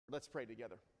Let's pray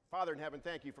together. Father in heaven,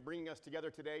 thank you for bringing us together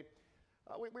today.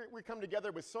 We come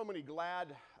together with so many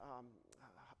glad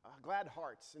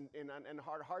hearts, and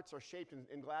our hearts are shaped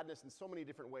in gladness in so many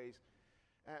different ways.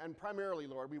 And primarily,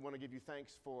 Lord, we want to give you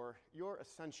thanks for your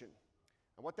ascension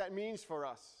and what that means for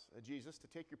us, Jesus, to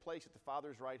take your place at the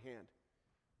Father's right hand.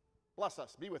 Bless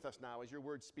us. Be with us now as your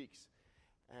word speaks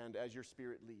and as your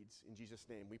Spirit leads. In Jesus'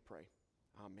 name we pray.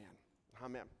 Amen.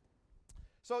 Amen.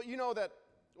 So you know that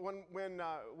when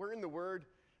we're in the Word,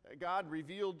 God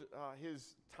revealed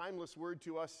His timeless Word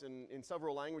to us in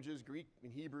several languages, Greek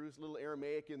and Hebrew, a little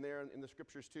Aramaic in there in the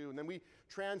Scriptures too. And then we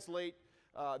translate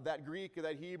that Greek,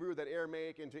 that Hebrew, that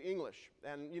Aramaic into English.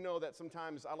 And you know that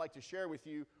sometimes I like to share with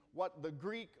you what the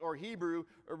Greek or Hebrew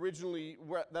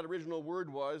that original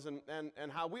word was,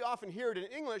 and how we often hear it in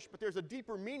English, but there's a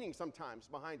deeper meaning sometimes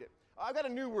behind it. I've got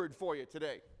a new word for you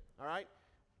today, all right?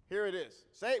 Here it is.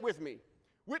 Say it with me.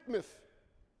 Whitmouth.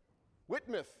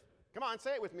 Whitmouth. Come on,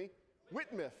 say it with me.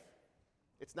 Whitmouth.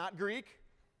 It's not Greek.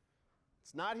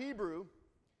 It's not Hebrew.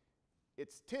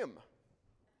 It's Tim.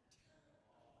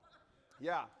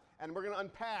 Yeah, and we're going to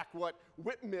unpack what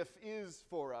Whitmouth is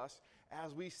for us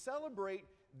as we celebrate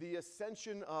the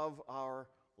ascension of our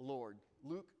Lord.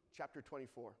 Luke chapter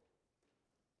 24.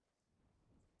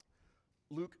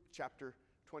 Luke chapter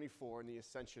 24 and the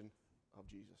ascension of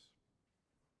Jesus.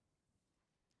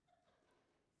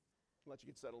 I'll let you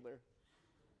get settled there.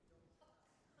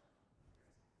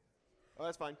 Oh,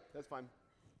 that's fine. That's fine.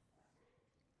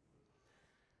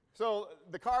 So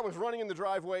the car was running in the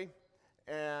driveway,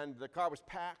 and the car was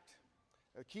packed.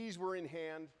 The keys were in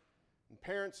hand, and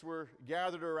parents were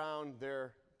gathered around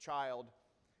their child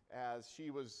as she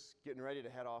was getting ready to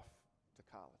head off to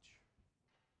college.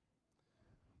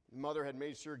 The mother had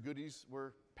made sure goodies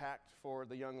were packed for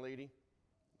the young lady.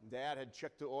 Dad had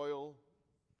checked the oil.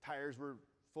 Tires were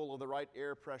full of the right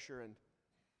air pressure, and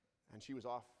she was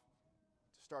off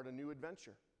to start a new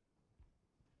adventure.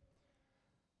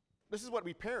 This is what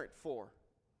we parent for,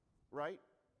 right?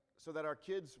 So that our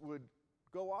kids would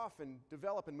go off and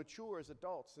develop and mature as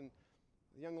adults. And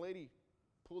the young lady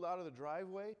pulled out of the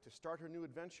driveway to start her new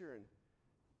adventure, and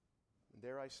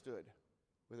there I stood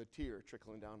with a tear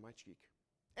trickling down my cheek.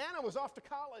 Anna was off to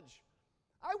college.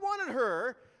 I wanted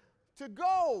her to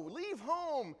go, leave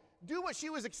home, do what she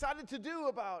was excited to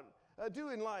do do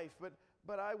in life,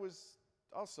 but I was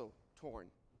also torn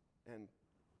and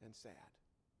sad.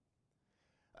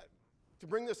 To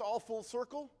bring this all full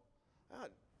circle,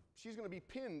 she's going to be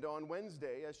pinned on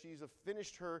Wednesday as she's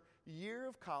finished her year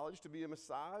of college to be a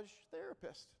massage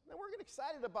therapist. And we're getting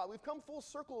excited about it. We've come full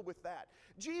circle with that.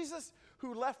 Jesus,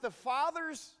 who left the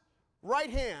Father's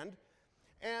right hand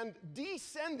and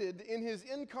descended in his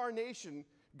incarnation,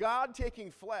 God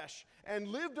taking flesh, and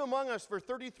lived among us for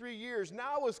 33 years,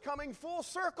 now is coming full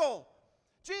circle.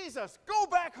 Jesus, go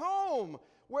back home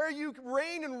where you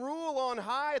reign and rule on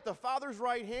high at the Father's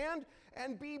right hand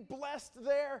and be blessed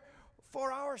there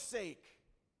for our sake.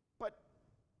 But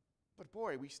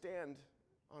boy, we stand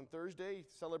on Thursday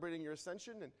celebrating your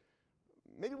ascension, and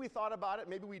maybe we thought about it,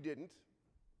 maybe we didn't.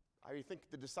 I think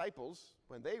the disciples,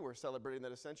 when they were celebrating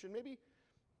that ascension, maybe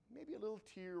a little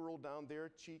tear rolled down their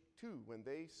cheek too when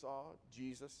they saw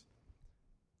Jesus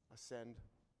ascend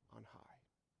on high.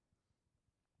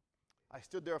 I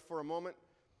stood there for a moment.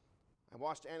 I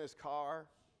watched Anna's car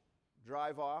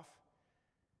drive off,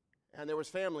 and there was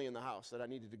family in the house that I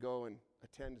needed to go and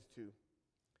attend to.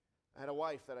 I had a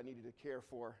wife that I needed to care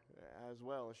for as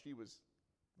well as she was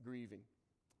grieving.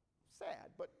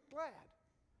 Sad, but glad.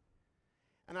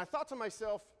 And I thought to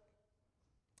myself,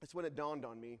 it's when it dawned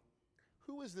on me,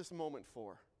 who is this moment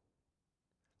for?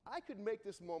 I could make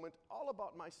this moment all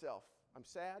about myself. I'm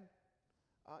sad.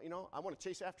 I want to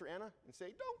chase after Anna and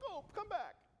say, don't go, come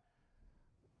back.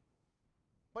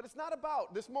 But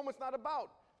this moment's not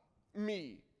about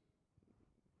me.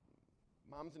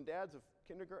 Moms and dads of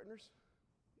kindergartners,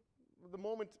 the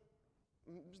moment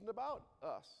isn't about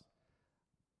us.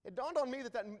 It dawned on me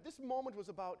that this moment was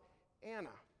about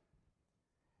Anna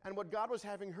and what God was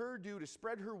having her do to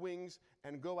spread her wings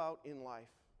and go out in life.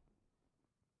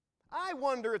 I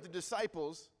wonder if the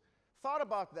disciples thought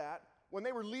about that when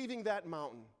they were leaving that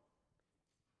mountain.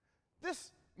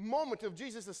 This moment of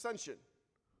Jesus' ascension,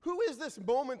 who is this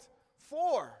moment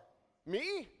for?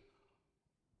 Me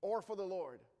or for the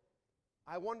Lord?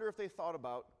 I wonder if they thought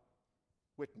about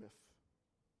Whitmouth.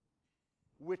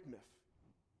 Whitmouth.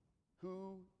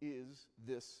 Who is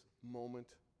this moment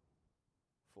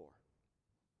for?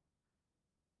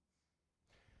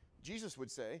 Jesus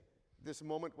would say this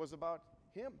moment was about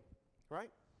him, right?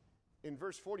 In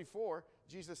verse 44,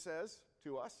 Jesus says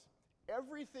to us,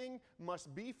 Everything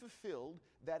must be fulfilled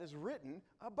that is written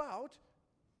about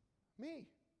me.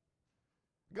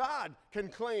 God can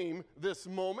claim this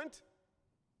moment,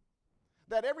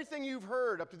 that everything you've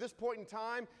heard up to this point in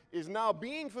time is now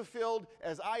being fulfilled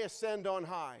as I ascend on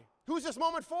high. Who's this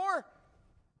moment for?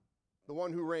 The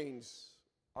one who reigns,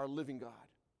 our living God.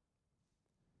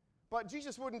 But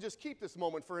Jesus wouldn't just keep this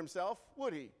moment for himself,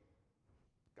 would he?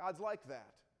 God's like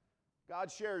that.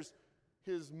 God shares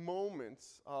his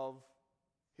moments of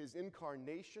his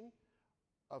incarnation,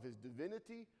 of his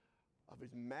divinity, of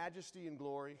his majesty and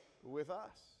glory with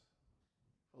us.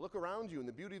 Look around you in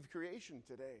the beauty of creation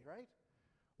today, right?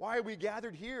 Why are we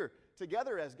gathered here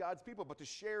together as God's people but to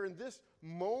share in this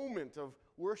moment of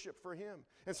worship for him?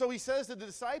 And so he says to the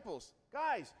disciples,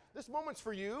 guys, this moment's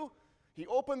for you. He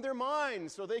opened their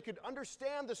minds so they could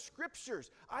understand the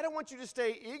Scriptures. I don't want you to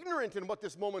stay ignorant in what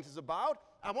this moment is about.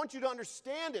 I want you to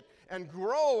understand it and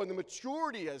grow in the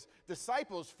maturity as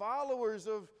disciples, followers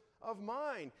of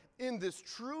mine, in this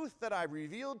truth that I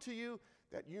revealed to you,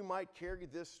 that you might carry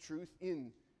this truth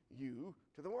in you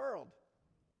to the world.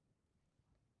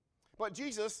 But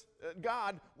Jesus,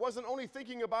 God, wasn't only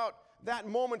thinking about that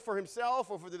moment for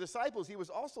himself or for the disciples, he was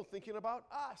also thinking about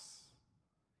us.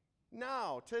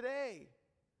 Now, today,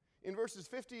 in verses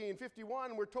 50 and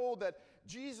 51, we're told that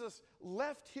Jesus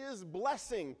left his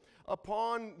blessing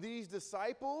upon these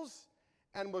disciples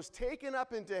and was taken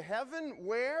up into heaven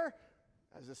where,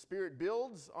 as the Spirit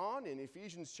builds on in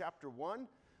Ephesians chapter 1,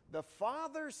 the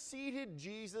Father seated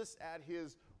Jesus at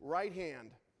his right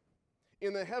hand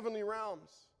in the heavenly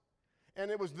realms.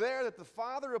 And it was there that the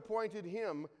Father appointed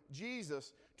him,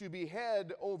 Jesus, to be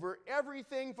head over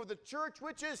everything for the church,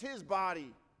 which is his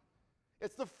body.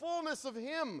 It's the fullness of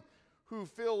him who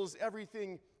fills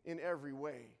everything in every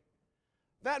way.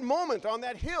 That moment on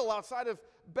that hill outside of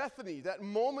Bethany, that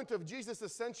moment of Jesus'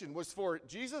 ascension was for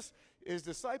Jesus, his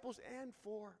disciples, and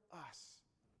for us.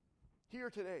 Here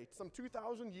today, some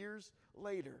 2,000 years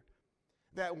later,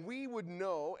 that we would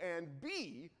know and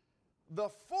be the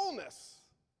fullness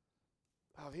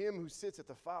of him who sits at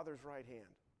the Father's right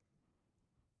hand.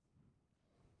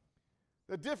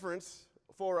 The difference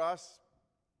for us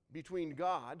between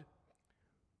God,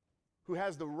 who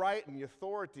has the right and the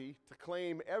authority to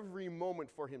claim every moment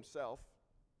for himself,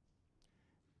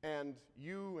 and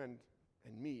you and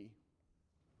me,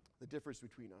 the difference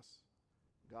between us,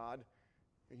 God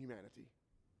and humanity,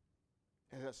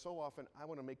 is that so often I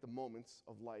want to make the moments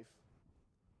of life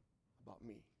about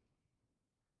me.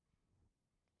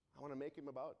 I want to make him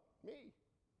about me.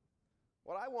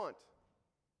 What I want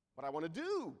to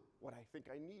do, what I think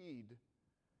I need,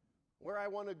 where I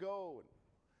want to go,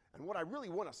 and what I really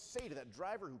want to say to that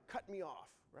driver who cut me off,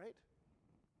 right?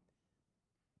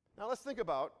 Now let's think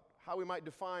about how we might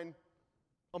define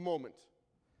a moment.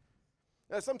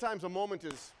 Now, sometimes a moment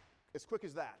is as quick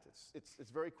as that.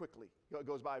 It's very quickly. It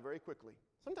goes by very quickly.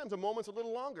 Sometimes a moment's a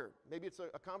little longer. Maybe it's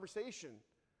a conversation.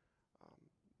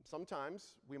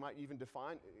 Sometimes we might even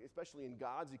define, especially in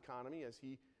God's economy as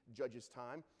he judges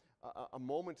time, a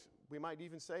moment we might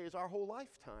even say is our whole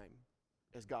lifetime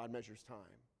as God measures time.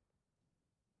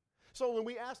 So when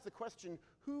we ask the question,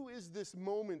 who is this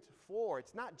moment for?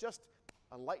 It's not just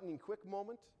a lightning quick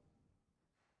moment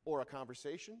or a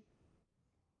conversation.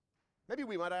 Maybe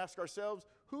we might ask ourselves,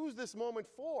 who's this moment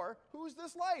for? Who's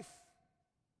this life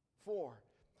for?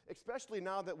 Especially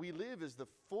now that we live as the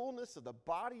fullness of the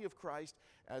body of Christ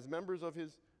as members of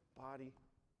his body,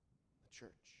 the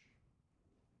church.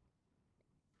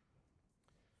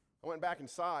 I went back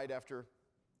inside after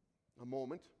a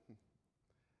moment,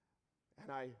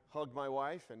 and I hugged my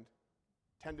wife and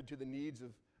tended to the needs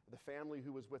of the family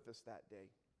who was with us that day.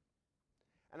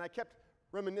 And I kept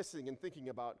reminiscing and thinking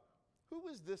about, who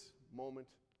is this moment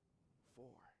for?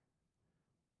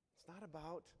 It's not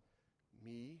about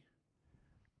me.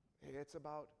 It's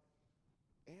about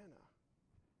Anna.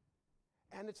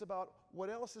 And it's about what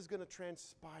else is going to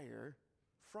transpire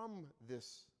from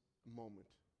this moment.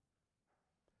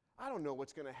 I don't know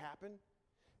what's going to happen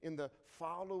in the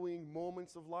following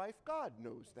moments of life. God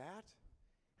knows that.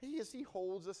 As he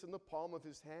holds us in the palm of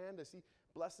his hand, as he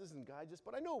blesses and guides us.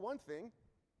 But I know one thing.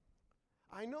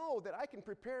 I know that I can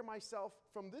prepare myself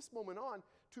from this moment on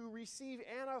to receive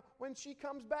Anna when she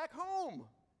comes back home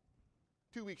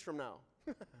 2 weeks from now.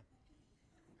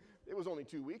 It was only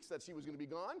 2 weeks that she was going to be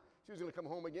gone. She was going to come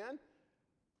home again.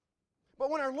 But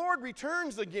when our Lord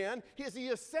returns again, as he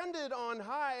ascended on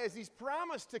high, as he's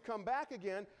promised to come back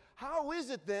again, how is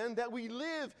it then that we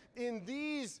live in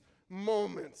these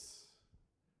moments,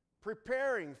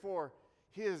 preparing for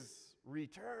his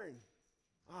return?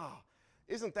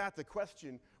 Isn't that the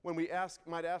question when we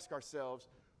might ask ourselves,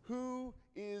 Who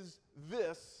is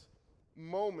this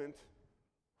moment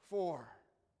for?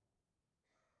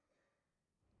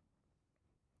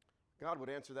 God would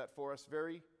answer that for us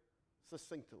very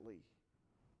succinctly.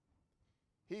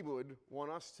 He would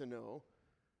want us to know,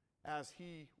 as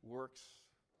He works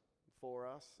for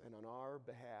us and on our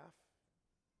behalf,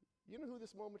 you know who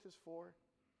this moment is for?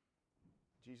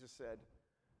 Jesus said,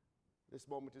 this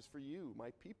moment is for you, my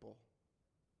people.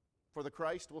 For the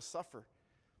Christ will suffer.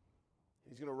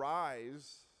 He's going to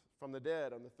rise from the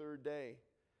dead on the third day.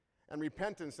 And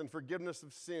repentance and forgiveness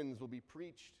of sins will be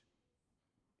preached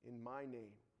in my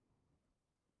name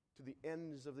to the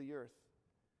ends of the earth.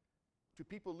 To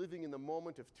people living in the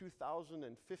moment of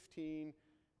 2015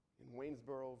 in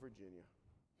Waynesboro, Virginia.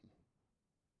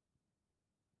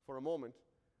 For a moment,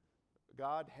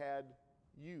 God had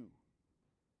you.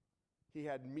 He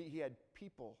had me, He had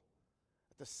people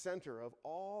at the center of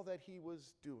all that He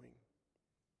was doing.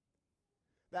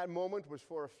 That moment was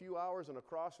for a few hours on a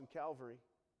cross in Calvary.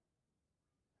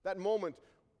 That moment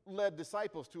led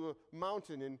disciples to a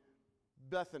mountain in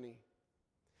Bethany.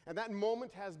 And that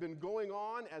moment has been going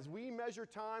on as we measure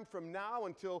time from now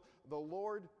until the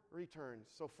Lord returns.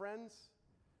 So friends,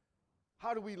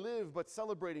 how do we live but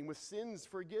celebrating with sins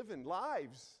forgiven,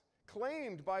 lives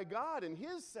claimed by God in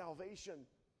His salvation,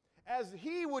 as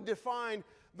He would define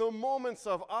the moments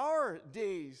of our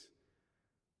days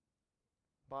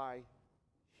by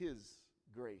His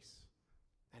grace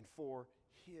and for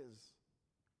His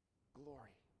glory.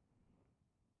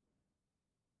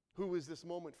 Who is this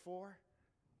moment for?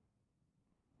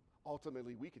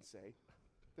 Ultimately, we can say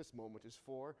this moment is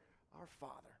for our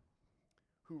Father,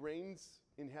 who reigns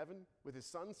in heaven with His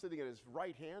Son sitting at His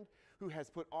right hand, who has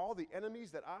put all the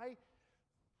enemies that I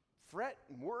fret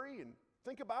and worry and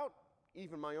think about,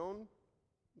 even my own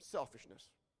selfishness,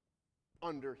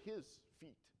 under His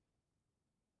feet.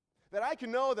 That I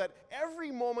can know that every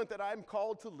moment that I'm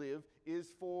called to live is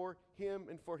for Him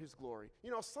and for His glory. You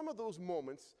know, some of these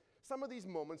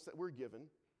moments that we're given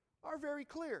are very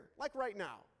clear, like right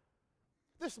now.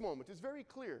 This moment is very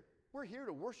clear. We're here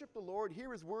to worship the Lord,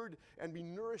 hear His word, and be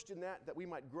nourished in that we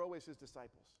might grow as His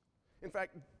disciples. In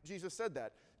fact, Jesus said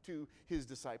that to His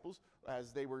disciples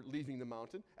as they were leaving the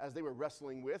mountain, as they were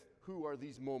wrestling with, who are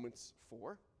these moments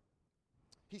for?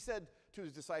 He said to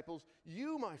His disciples,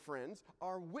 you, my friends,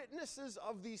 are witnesses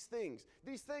of these things.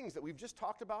 These things that we've just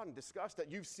talked about and discussed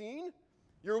that you've seen,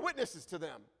 you're witnesses to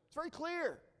them. It's very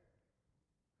clear.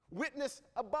 Witness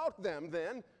about them,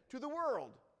 then, to the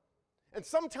world. And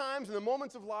sometimes in the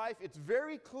moments of life, it's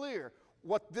very clear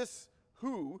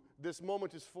who this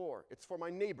moment is for. It's for my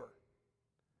neighbor,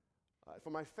 for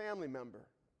my family member.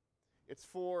 It's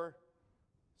for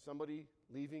somebody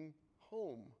leaving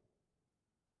home.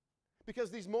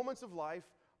 Because these moments of life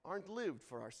aren't lived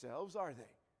for ourselves, are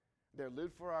they? They're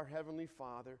lived for our Heavenly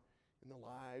Father in the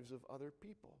lives of other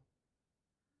people.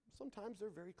 Sometimes they're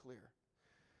very clear,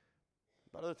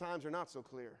 but other times they're not so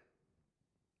clear.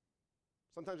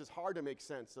 Sometimes it's hard to make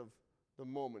sense of the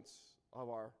moments of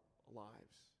our lives.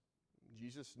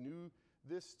 Jesus knew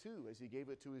this too as He gave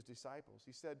it to His disciples.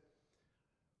 He said,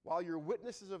 while you're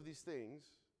witnesses of these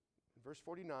things, in verse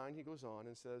 49 He goes on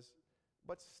and says,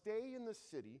 but stay in the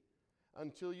city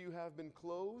until you have been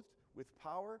clothed with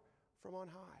power from on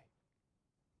high.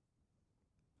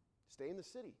 Stay in the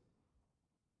city.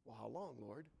 Well, how long,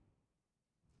 Lord?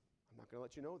 I'm not going to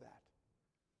let you know that.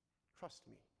 Trust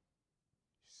me.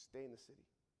 Stay in the city.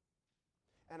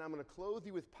 And I'm going to clothe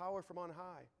you with power from on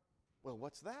high. Well,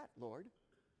 what's that, Lord?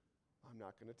 I'm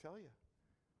not going to tell you.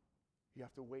 You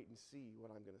have to wait and see what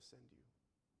I'm going to send you.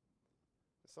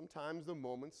 Sometimes the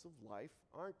moments of life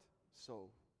aren't so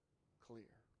clear.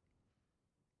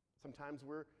 Sometimes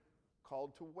we're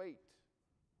called to wait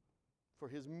for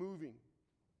His moving,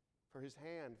 for His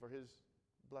hand, for His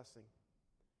blessing.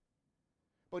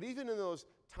 But even in those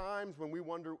times when we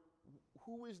wonder,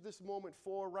 who is this moment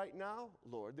for right now,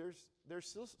 Lord?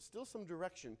 There's still some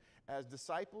direction as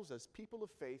disciples, as people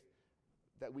of faith,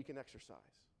 that we can exercise.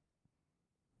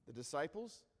 The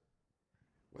disciples,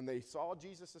 when they saw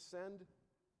Jesus ascend,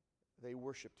 they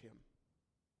worshiped Him.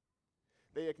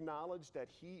 They acknowledged that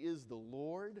He is the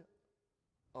Lord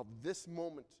of this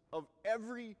moment, of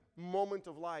every moment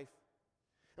of life.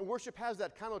 And worship has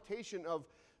that connotation of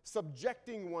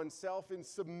subjecting oneself in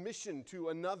submission to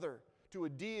another, to a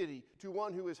deity, to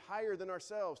one who is higher than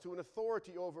ourselves, to an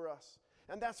authority over us.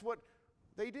 And that's what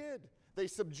they did. They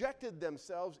subjected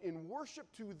themselves in worship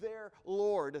to their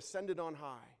Lord ascended on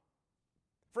high.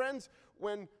 Friends,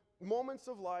 when moments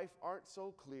of life aren't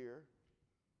so clear,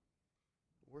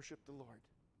 worship the Lord.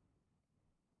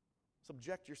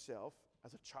 Subject yourself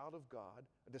as a child of God,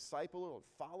 a disciple or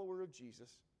a follower of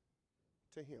Jesus,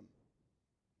 to him.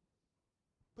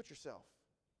 Put yourself,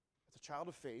 as a child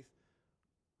of faith,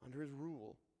 under his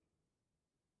rule,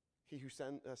 he who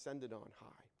ascended on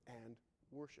high, and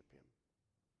worship him.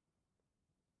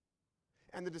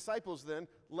 And the disciples then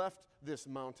left this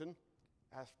mountain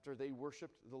after they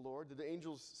worshiped the Lord. The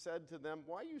angels said to them,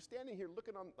 "Why are you standing here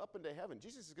looking up into heaven?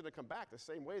 Jesus is going to come back the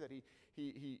same way that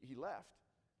he left."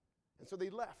 And so they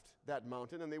left that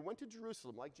mountain and they went to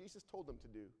Jerusalem like Jesus told them to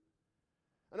do.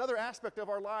 Another aspect of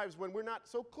our lives when we're not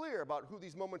so clear about who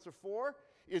these moments are for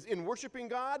is in worshiping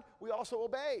God, we also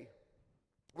obey.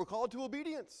 We're called to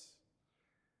obedience.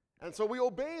 And so we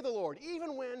obey the Lord,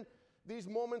 even when these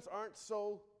moments aren't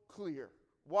so clear.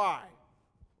 Why,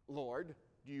 Lord,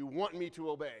 do you want me to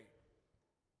obey?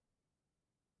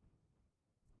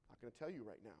 I'm not going to tell you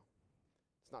right now.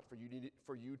 It's not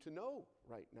for you to know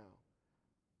right now,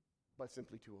 but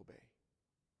simply to obey.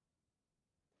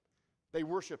 They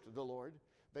worshiped the Lord.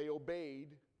 They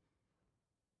obeyed.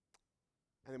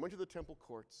 And they went to the temple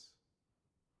courts,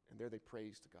 and there they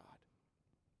praised God.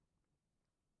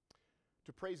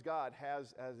 To praise God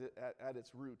has at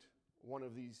its root one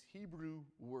of these Hebrew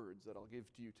words that I'll give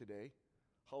to you today,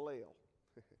 hallel,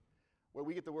 where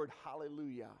we get the word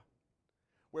hallelujah,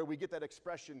 where we get that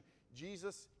expression,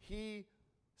 Jesus, he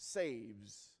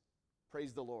saves.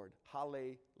 Praise the Lord.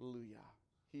 Hallelujah.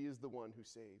 He is the one who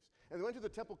saves. And they went to the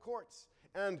temple courts,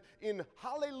 and in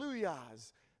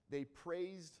hallelujahs, they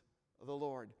praised the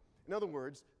Lord. In other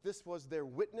words, this was their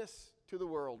witness to the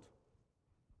world.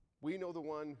 We know the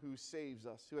one who saves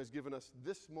us, who has given us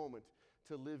this moment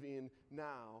to live in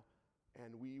now,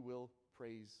 and we will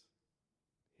praise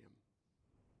him.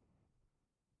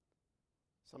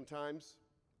 Sometimes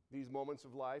these moments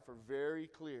of life are very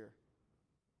clear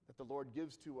that the Lord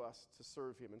gives to us to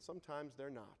serve him, and sometimes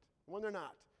they're not. When they're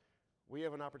not, we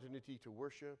have an opportunity to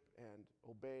worship and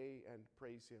obey and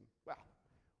praise him. Well,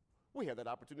 we have that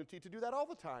opportunity to do that all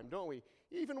the time, don't we?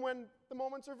 Even when the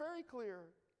moments are very clear.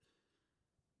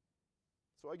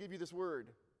 So I give you this word,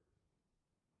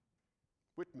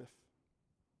 Whitmouth.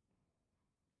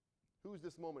 Who's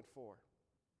this moment for?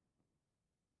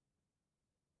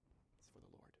 It's for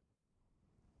the Lord.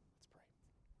 Let's pray.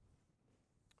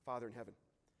 Father in heaven,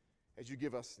 as you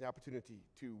give us the opportunity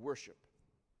to worship,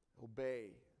 obey,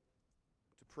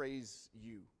 to praise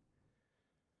you,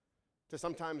 to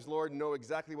sometimes, Lord, know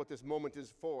exactly what this moment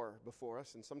is for before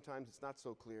us, and sometimes it's not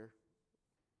so clear.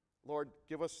 Lord,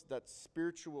 give us that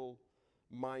spiritual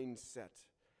mindset,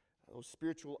 those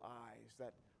spiritual eyes,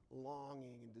 that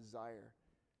longing and desire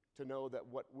to know that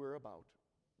what we're about,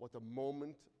 what the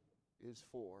moment is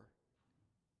for,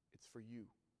 it's for you.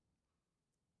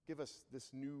 Give us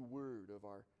this new word of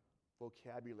our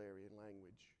vocabulary and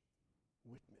language,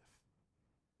 Whitmouth,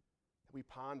 that we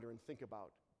ponder and think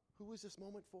about. Who is this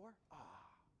moment for?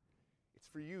 It's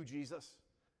for you, Jesus,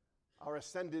 our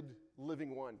ascended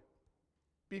living one.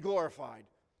 Be glorified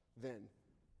then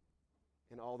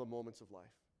in all the moments of life.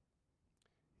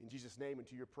 In Jesus' name and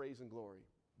to your praise and glory,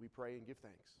 we pray and give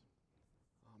thanks.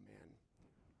 Amen. Amen.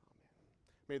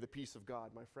 May the peace of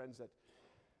God, my friends,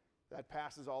 that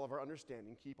passes all of our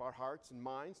understanding, keep our hearts and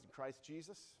minds in Christ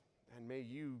Jesus, and may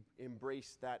you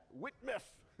embrace that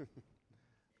Whitmouth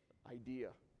idea,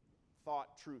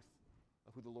 thought, truth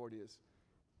of who the Lord is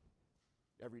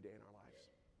every day in our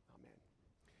lives. Amen.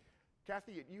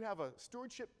 Kathy, you have a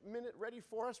stewardship minute ready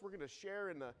for us. We're going to share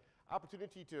in the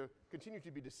opportunity to continue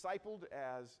to be discipled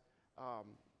as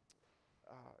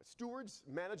stewards,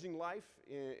 managing life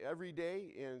every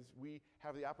day as we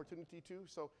have the opportunity to.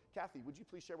 So, Kathy, would you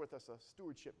please share with us a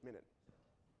stewardship minute?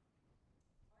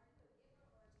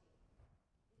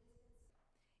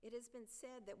 It has been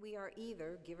said that we are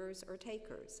either givers or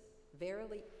takers.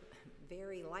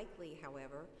 Very likely,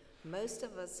 however, most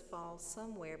of us fall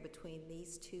somewhere between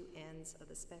these two ends of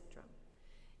the spectrum.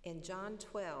 In John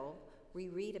 12, we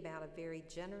read about a very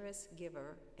generous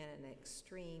giver and an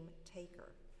extreme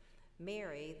taker.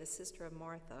 Mary, the sister of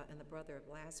Martha and the brother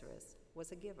of Lazarus,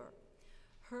 was a giver.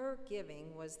 Her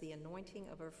giving was the anointing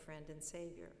of her friend and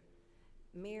Savior.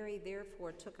 Mary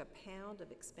therefore took a pound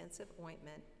of expensive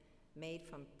ointment made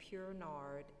from pure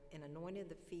nard and anointed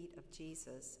the feet of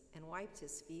Jesus and wiped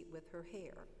his feet with her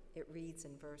hair. It reads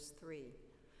in verse 3.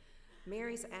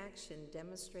 Mary's action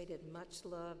demonstrated much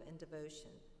love and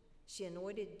devotion. She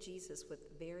anointed Jesus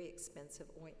with very expensive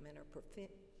ointment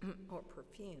or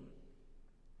perfume.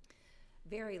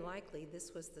 Very likely,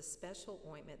 this was the special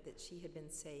ointment that she had been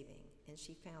saving, and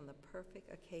she found the perfect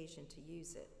occasion to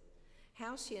use it.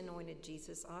 How she anointed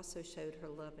Jesus also showed her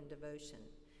love and devotion.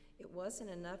 It wasn't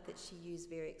enough that she used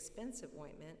very expensive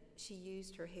ointment. She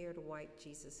used her hair to wipe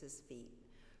Jesus' feet.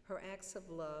 Her acts of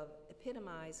love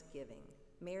epitomized giving.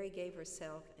 Mary gave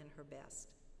herself and her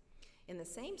best. In the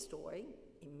same story,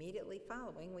 immediately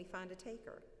following, we find a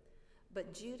taker.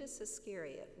 But Judas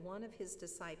Iscariot, one of his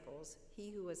disciples,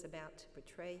 he who was about to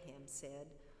betray him, said,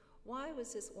 "Why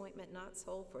was this ointment not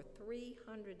sold for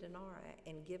 300 denarii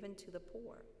and given to the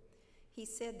poor?" He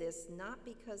said this not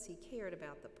because he cared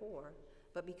about the poor,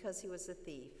 but because he was a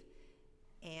thief,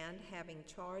 and having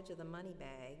charge of the money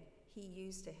bag, he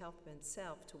used to help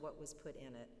himself to what was put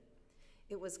in it.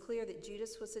 It was clear that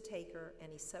Judas was a taker,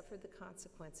 and he suffered the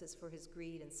consequences for his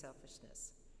greed and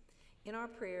selfishness. In our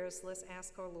prayers, let's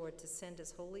ask our Lord to send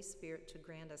His Holy Spirit to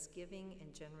grant us giving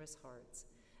and generous hearts.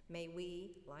 May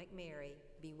we, like Mary,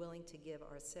 be willing to give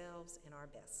ourselves and our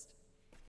best.